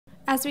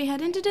As we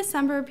head into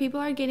December, people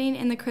are getting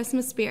in the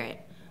Christmas spirit.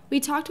 We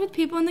talked with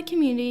people in the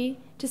community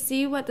to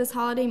see what this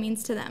holiday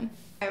means to them.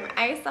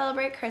 I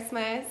celebrate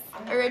Christmas.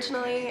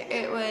 Originally,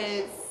 it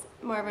was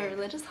more of a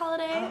religious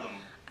holiday,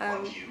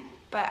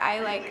 but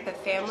I like the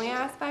family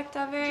aspect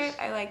of it.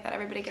 I like that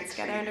everybody gets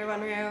together under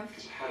one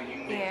roof,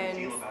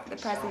 and the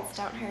presents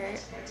don't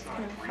hurt. It's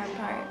kind of a fun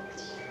part.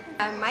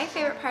 My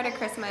favorite part of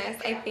Christmas,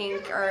 I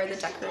think, are the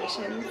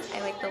decorations.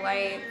 I like the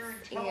lights,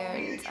 and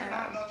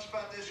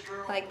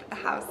I like that the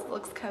house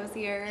looks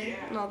cozier,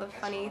 and all the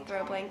funny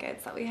throw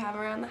blankets that we have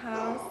around the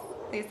house.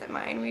 At least at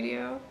mine we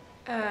do.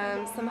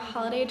 Some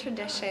holiday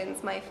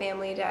traditions my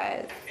family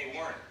does.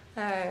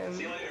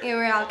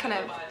 We're all kind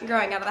of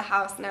growing out of the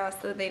house now,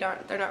 so they're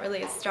not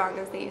really as strong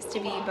as they used to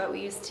be, but we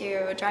used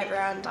to drive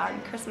around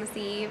on Christmas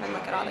Eve and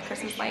look at all the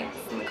Christmas lights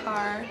in the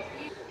car.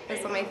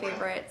 That's one of my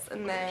favorites.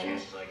 And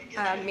then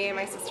me and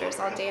my sisters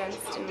all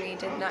danced and we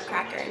did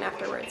Nutcracker, and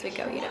afterwards we'd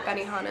go eat at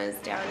Benihana's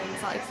down in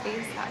Salt Lake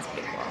City. That was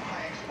pretty cool.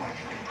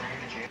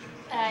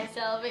 I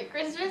celebrate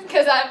Christmas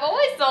because I've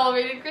always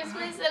celebrated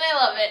Christmas and I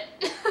love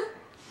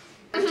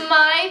it.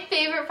 My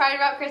favorite part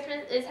about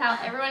Christmas is how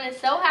everyone is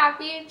so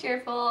happy and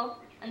cheerful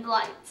and the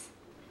lights.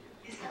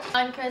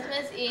 On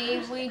Christmas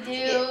Eve we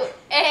do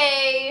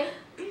a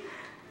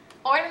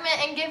ornament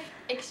and gift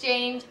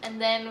exchange,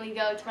 and then we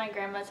go to my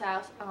grandma's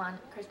house on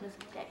Christmas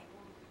Day.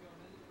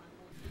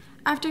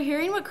 After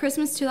hearing what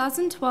Christmas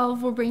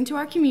 2012 will bring to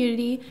our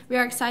community, we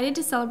are excited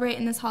to celebrate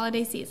in this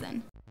holiday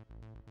season.